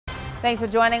Thanks for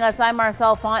joining us. I'm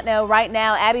Marcel Fontenot. Right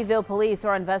now, Abbeville police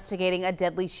are investigating a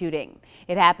deadly shooting.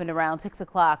 It happened around 6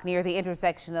 o'clock near the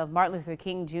intersection of Martin Luther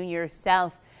King Jr.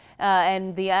 South,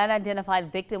 and the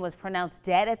unidentified victim was pronounced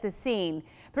dead at the scene.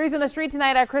 Three's on the street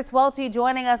tonight are Chris Welty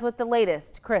joining us with the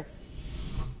latest. Chris.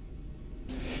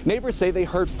 Neighbors say they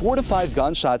heard 4 to 5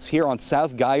 gunshots here on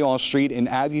South Guyon Street in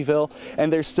Abbeville,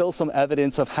 and there's still some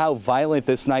evidence of how violent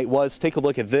this night was. Take a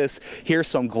look at this. Here's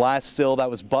some glass sill that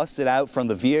was busted out from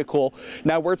the vehicle.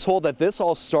 Now, we're told that this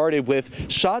all started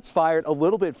with shots fired a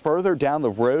little bit further down the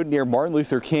road near Martin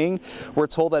Luther King. We're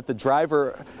told that the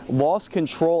driver lost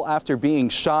control after being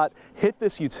shot, hit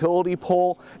this utility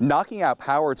pole, knocking out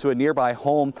power to a nearby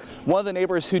home. One of the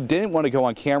neighbors who didn't want to go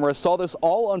on camera saw this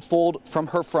all unfold from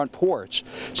her front porch.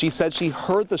 She said she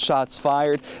heard the shots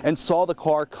fired and saw the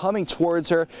car coming towards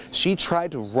her. She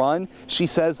tried to run. She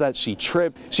says that she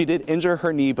tripped. She did injure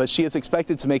her knee, but she is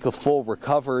expected to make a full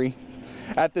recovery.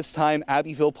 At this time,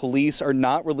 Abbeville police are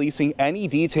not releasing any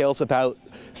details about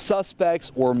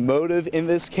suspects or motive in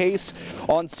this case.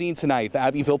 On scene tonight, the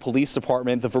Abbeville Police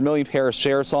Department, the Vermilion Parish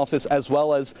Sheriff's Office, as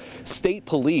well as state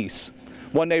police.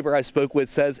 One neighbor I spoke with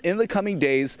says in the coming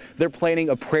days, they're planning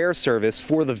a prayer service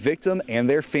for the victim and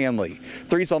their family.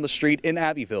 Three's on the street in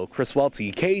Abbeville. Chris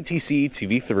Welty, KATC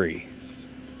TV3.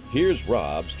 Here's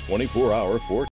Rob's 24-hour forecast.